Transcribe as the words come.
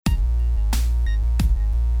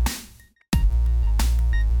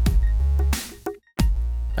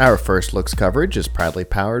Our First Looks coverage is proudly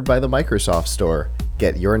powered by the Microsoft Store.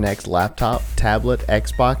 Get your next laptop, tablet,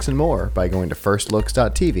 Xbox, and more by going to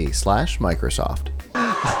firstlooks.tv/Microsoft.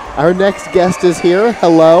 Our next guest is here.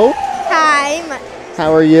 Hello. Hi.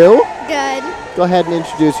 How are you? Good. Go ahead and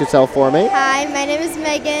introduce yourself for me. Hi, my name is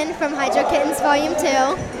Megan from Hydro Kittens Volume 2.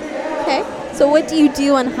 Okay. So what do you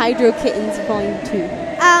do on Hydro Kittens Volume 2?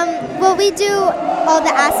 Well, we do all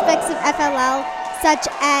the aspects of FLL, such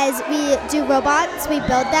as we do robots, we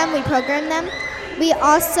build them, we program them. We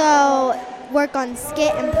also work on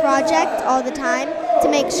skit and project all the time to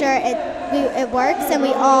make sure it works and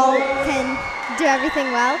we all can do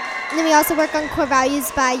everything well. And then we also work on core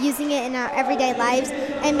values by using it in our everyday lives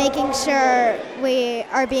and making sure we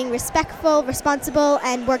are being respectful, responsible,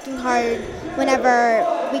 and working hard whenever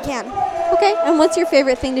we can. Okay. And what's your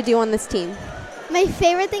favorite thing to do on this team? My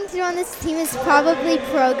favorite thing to do on this team is probably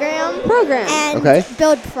program and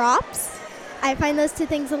build props. I find those two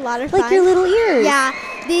things a lot of fun. Like your little ears. Yeah.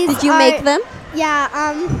 Did you make them? Yeah.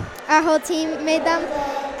 Our whole team made them,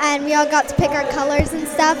 and we all got to pick our colors and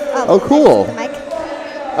stuff. Oh, cool. The mic.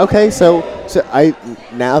 Okay, so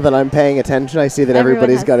now that I'm paying attention, I see that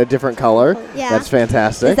everybody's got a different color. Yeah. That's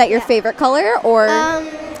fantastic. Is that your favorite color, or?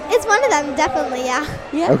 It's one of them, definitely. Yeah.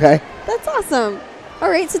 Yeah. Okay. That's awesome. All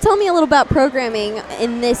right, so tell me a little about programming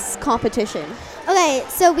in this competition. Okay,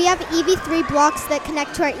 so we have EV3 blocks that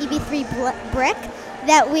connect to our EV3 brick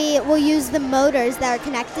that we will use the motors that are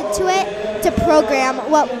connected to it to program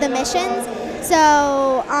the missions.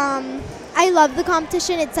 So I love the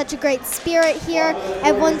competition. It's such a great spirit here.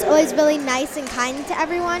 Everyone's always really nice and kind to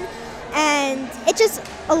everyone. And it's just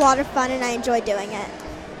a lot of fun, and I enjoy doing it.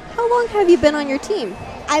 How long have you been on your team?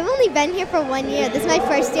 I've only been here for 1 year. This is my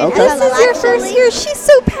first year. Okay. This is your first year. She's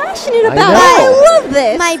so passionate about it. know. I love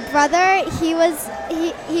this. My brother, he was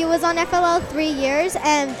on FLL 3 years,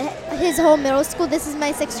 and his whole middle school. This is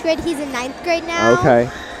my 6th grade. He's in 9th grade now. Okay.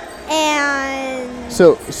 And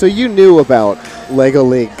So you knew about Lego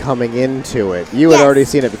League coming into it. You had Yes. already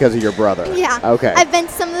seen it because of your brother. yeah, Okay. I've been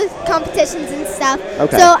to some of the competitions and stuff.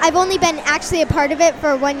 Okay. So I've only been actually a part of it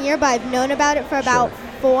for 1 year, but I've known about it for about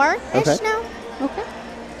 4-ish Okay. now. Okay.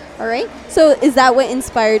 All right. So is that what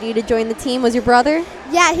inspired you to join the team? Was your brother?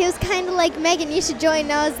 Yeah, he was kind of like, Megan, you should join.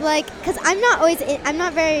 And I was like, because I'm not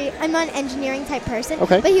an engineering type person.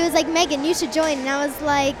 Okay. But he was like, Megan, you should join. And I was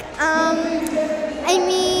like, and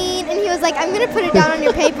he was like, I'm going to put it down on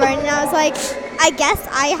your paper. And I was like, I guess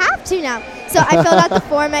I have to now. So I filled out the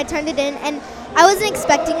form, I turned it in, and I wasn't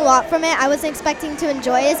expecting a lot from it. I wasn't expecting to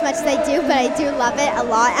enjoy it as much as I do, but I do love it a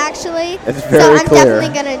lot, actually. It's very so I'm clear.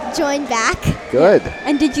 definitely going to join back. Good.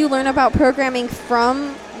 And did you learn about programming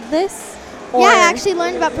from this? Yeah, I actually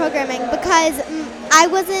learned about programming because I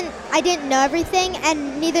didn't know everything,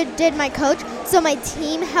 and neither did my coach. So my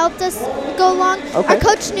team helped us go along. Okay. Our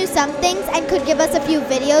coach knew some things and could give us a few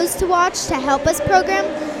videos to watch to help us program.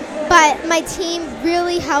 But my team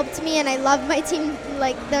really helped me, and I love my team.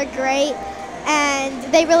 Like, they're great, and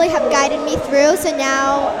they really have guided me through. So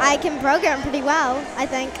now I can program pretty well, I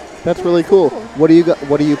think. That's really cool. What do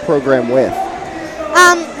you program with?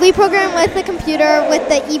 We program with the computer with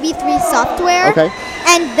the EV3 software. Okay.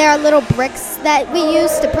 And there are little bricks that we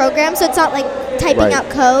use to program, so it's not like typing Right. out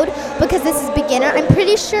code because this is beginner. I'm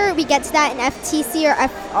pretty sure we get to that in FTC or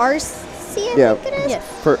FRC, I think it is.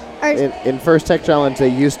 Yes. In First Tech Challenge, they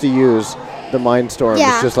used to use the Mindstorms,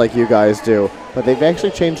 Yeah. just like you guys do. But they've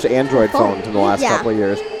actually changed to Android phones in the last Yeah. couple of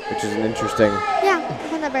years, which is an interesting. Yeah, I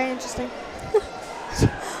find that very interesting.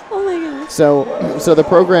 Oh my goodness. So the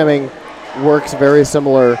programming works very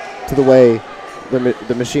similar to the way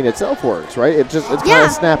the machine itself works, right? It kind Yeah.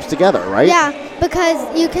 of snaps together, right? Yeah, because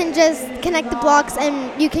you can just connect the blocks and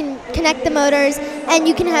you can connect the motors, and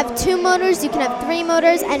you can have 2 motors, you can have 3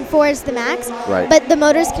 motors, and 4 is the max. Right. But the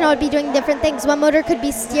motors can all be doing different things. One motor could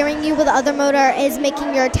be steering you, while the other motor is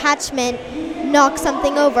making your attachment knock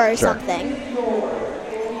something over or Sure. something.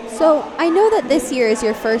 So I know that this year is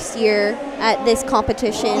your first year at this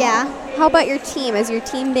competition. Yeah. How about your team? Has your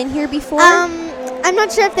team been here before? I'm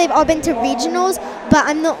not sure if they've all been to regionals, but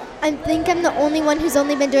I think I'm the only one who's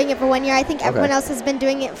only been doing it for 1 year. I think everyone else has been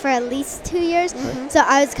doing it for at least 2 years. So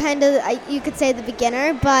I was kind of, you could say, the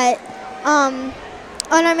beginner. But on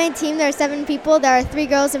our main team, there are 7 people. There are 3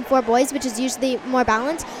 girls and 4 boys, which is usually more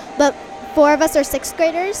balanced. But 4 of us are 6th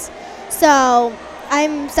graders. So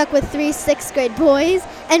I'm stuck with 3 6th grade boys,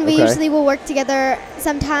 and we usually will work together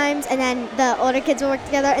sometimes, and then the older kids will work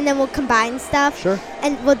together, and then we'll combine stuff. Sure.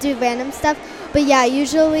 And we'll do random stuff. But yeah,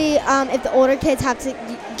 usually if the older kids have to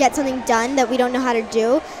get something done that we don't know how to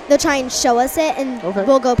do, they'll try and show us it, and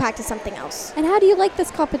we'll go practice something else. And how do you like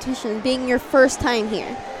this competition, being your first time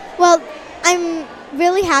here? Well, I'm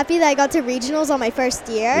really happy that I got to regionals on my first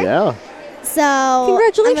year. Yeah. So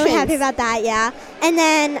Congratulations. I'm really happy about that, yeah. And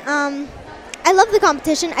then I love the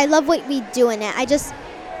competition. I love what we do in it.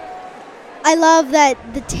 I love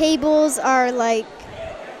that the tables are like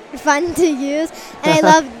fun to use, and I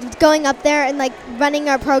love going up there and like running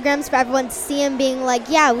our programs for everyone to see and being like,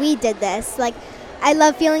 yeah, we did this. Like, I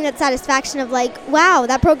love feeling that satisfaction of like, wow,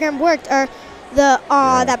 that program worked, or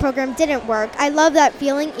that program didn't work. I love that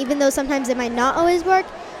feeling, even though sometimes it might not always work.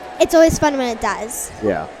 It's always fun when it does.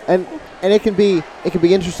 Yeah, and it can be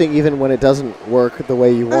interesting even when it doesn't work the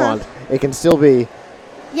way you want. It can still be.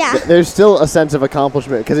 Yeah. There's still a sense of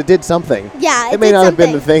accomplishment because it did something. Yeah, it may not have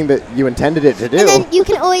been the thing that you intended it to do. And then you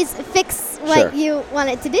can always fix what you want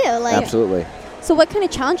it to do. Like, absolutely. So what kind of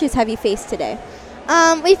challenges have you faced today?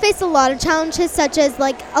 We faced a lot of challenges, such as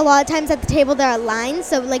like a lot of times at the table there are lines,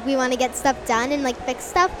 so like we want to get stuff done and like fix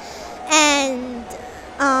stuff. And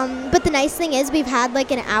but the nice thing is we've had like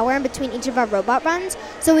an hour in between each of our robot runs,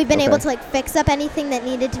 so we've been able to like fix up anything that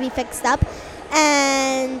needed to be fixed up.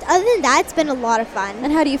 And other than that, it's been a lot of fun.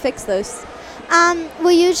 And how do you fix those?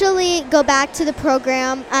 We usually go back to the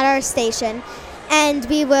program at our station, and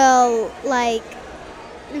we will like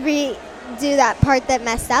redo that part that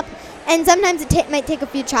messed up. And sometimes it might take a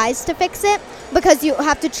few tries to fix it, because you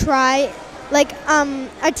have to try. Like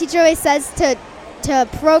our teacher always says to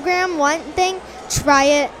program one thing, try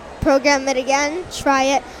it, program it again, try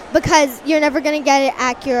it, because you're never gonna get it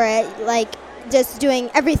accurate. Like, just doing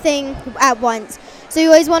everything at once. So you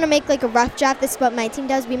always want to make like a rough draft. This is what my team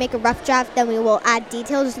does. We make a rough draft, then we will add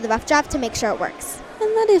details to the rough draft to make sure it works.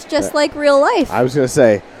 And that is just like real life. I was going to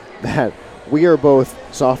say that we are both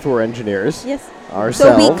software engineers. Yes.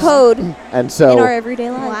 Ourselves. So we code and so in our everyday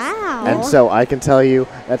lives. Wow. And so I can tell you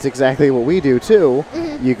that's exactly what we do too.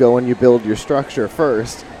 Mm-hmm. You go and you build your structure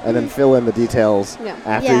first, and then fill in the details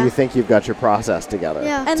after you think you've got your process together.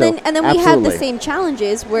 Yeah. And so then we have the same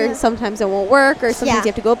challenges where sometimes it won't work, or sometimes you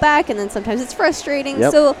have to go back, and then sometimes it's frustrating.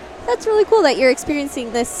 Yep. So that's really cool that you're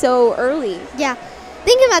experiencing this so early. Yeah.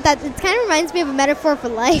 Thinking about that, it kind of reminds me of a metaphor for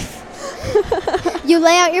life. You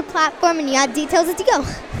lay out your platform and you add details as you go.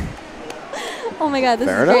 Oh my God, this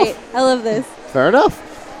Fair is enough. great. I love this. Fair enough.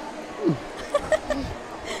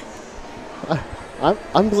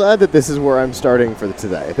 I'm glad that this is where I'm starting for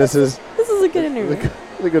today. This is a good interview.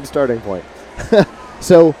 a good starting point.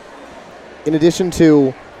 So, in addition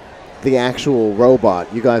to the actual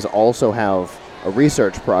robot, you guys also have a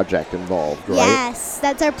research project involved, right? Yes,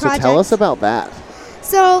 that's our project. So tell us about that.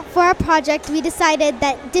 So for our project, we decided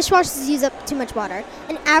that dishwashers use up too much water.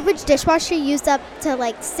 An average dishwasher used up to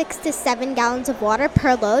like 6 to 7 gallons of water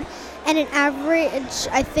per load, and an average,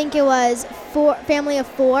 I think it was family of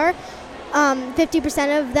 4,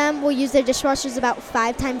 50% of them will use their dishwashers about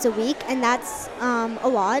 5 times a week, and that's a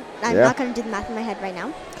lot. I'm not going to do the math in my head right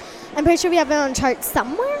now. I'm pretty sure we have it on a chart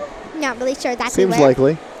somewhere. Not really sure exactly Seems where.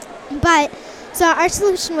 likely. But so our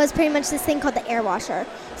solution was pretty much this thing called the air washer.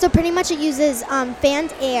 So pretty much it uses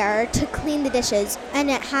fanned air to clean the dishes, and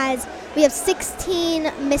we have 16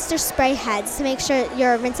 Mr. Spray heads to make sure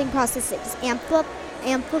your rinsing process is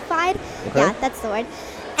amplified. Okay. Yeah, that's the word.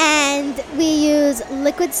 And we use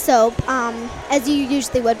liquid soap, as you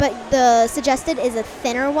usually would, but the suggested is a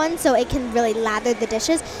thinner one, so it can really lather the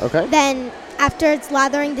dishes. Okay. Then after it's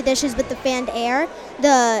lathering the dishes with the fanned air,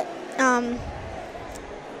 the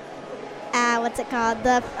what's it called?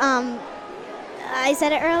 I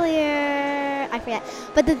said it earlier. I forget.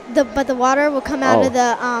 But the water will come out of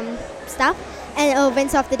the stuff, and it'll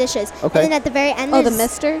rinse off the dishes. Okay. And then at the very end, Oh, the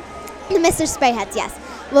mister? the Mr. Spray heads, yes,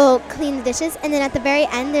 will clean the dishes. And then at the very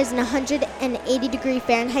end, there's an 180-degree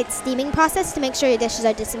Fahrenheit steaming process to make sure your dishes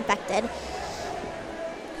are disinfected.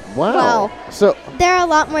 Wow. So There are a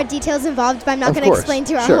lot more details involved, but I'm not Of going to course, explain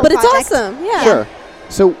to you our sure. whole But it's project. awesome. Yeah. sure.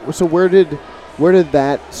 So where did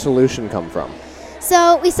that solution come from?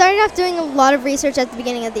 So we started off doing a lot of research at the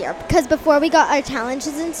beginning of the year, because before we got our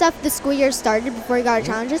challenges and stuff, the school year started before we got our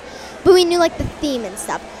challenges, but we knew like the theme and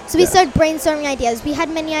stuff. So we started brainstorming ideas. We had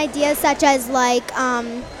many ideas, such as like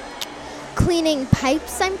cleaning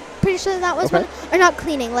pipes. I'm pretty sure that was one. Or not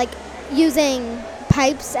cleaning, like using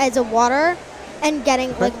pipes as a water and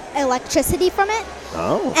getting like electricity from it.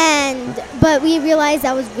 Oh. But we realized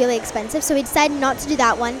that was really expensive, so we decided not to do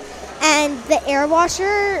that one. And the air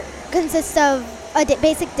washer consists of a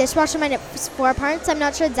basic dishwasher minus 4 parts. I'm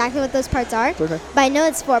not sure exactly what those parts are, Okay. but I know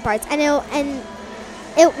it's 4 parts. And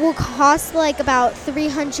it will cost like about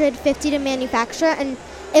 $350 to manufacture, and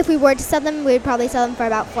if we were to sell them, we would probably sell them for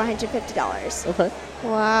about $450. Okay.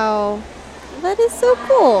 Wow. That is so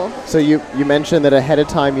cool. So you mentioned that ahead of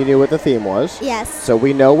time you knew what the theme was. Yes. So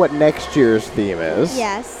we know what next year's theme is.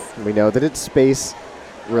 Yes. We know that it's space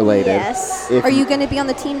related. Yes. If Are you going to be on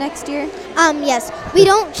the team next year? Yes. We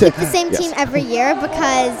don't keep the same Yes. team every year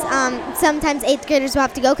because sometimes 8th graders will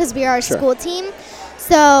have to go because we are a Sure. school team.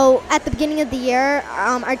 So at the beginning of the year,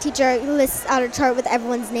 our teacher lists out a chart with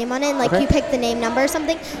everyone's name on it, and like Okay. you pick the name, number, or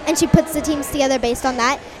something, and she puts the teams together based on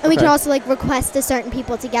that. And we can Okay. also like request a certain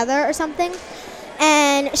people together or something.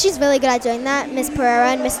 And she's really good at doing that. Miss Pereira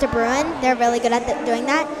and Mr. Bruin, they're really good at doing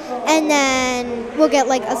that. And then we'll get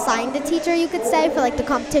like assigned a teacher, you could say, for like the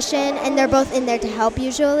competition, and they're both in there to help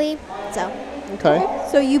usually. So Okay.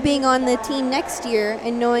 So you being on the team next year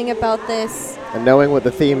and knowing about this, And knowing what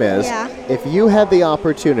the theme is, Yeah. if you had the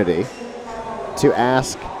opportunity to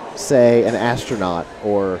ask, say, an astronaut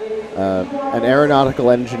or an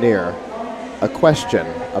aeronautical engineer a question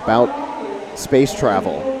about space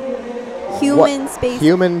travel, human space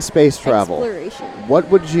human space travel, exploration. what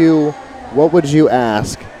would you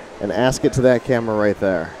ask? And ask it to that camera right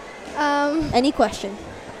there. Any question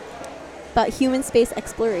about human space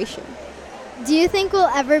exploration? do you think we'll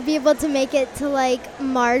ever be able to make it to like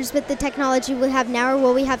Mars with the technology we have now, or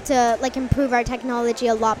will we have to like improve our technology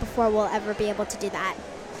a lot before we'll ever be able to do that?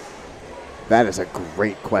 That is a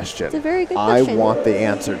great question. It's a very good I question. want the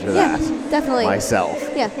answer to Yeah, that definitely. myself.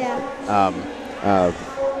 Yeah. Yeah. Uh,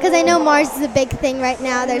 Because I know Mars is a big thing right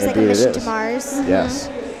now. There's like a Indeed it mission to is. Mars. Yes.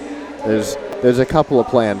 There's a couple of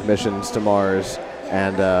planned missions to Mars,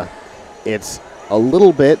 and it's a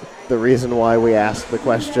little bit the reason why we asked the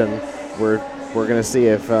question. We're going to see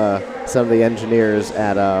if some of the engineers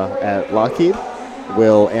at Lockheed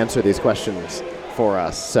will answer these questions for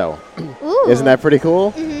us. So, Ooh. isn't that pretty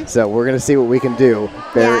cool? So we're going to see what we can do.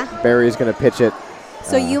 Yeah. Barry's going to pitch it.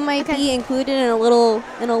 So you might Okay. be included in a little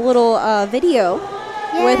video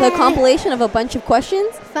with a Yay. compilation of a bunch of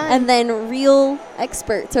questions, Fun. and then real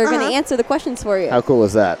experts are going Uh-huh. to answer the questions for you. How cool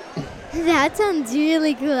is that? That sounds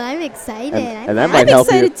really cool. I'm excited. And that might I'm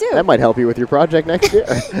help you. excited too. That might help you with your project next year.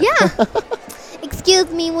 Yeah.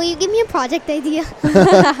 Excuse me, will you give me a project idea?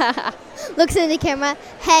 Looks in the camera.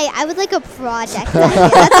 Hey, I would like a project idea.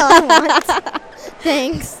 That's all I want.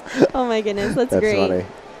 Thanks. Oh my goodness, that's That's great. funny.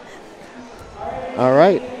 All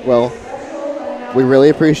right. Well, we really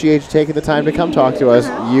appreciate you taking the time to come talk to us.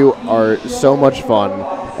 You are so much fun,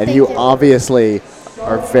 and Thank you you. obviously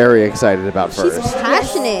are very excited about She's FIRST.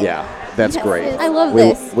 passionate. Yeah, that's Yes, great. yes. I love we,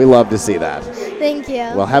 this. We love to see that. Thank you.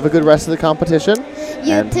 Well, have a good rest of the competition.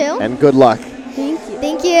 You and, too. And good luck. Thank you.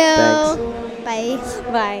 Thank you. Thanks.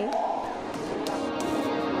 Bye. Bye.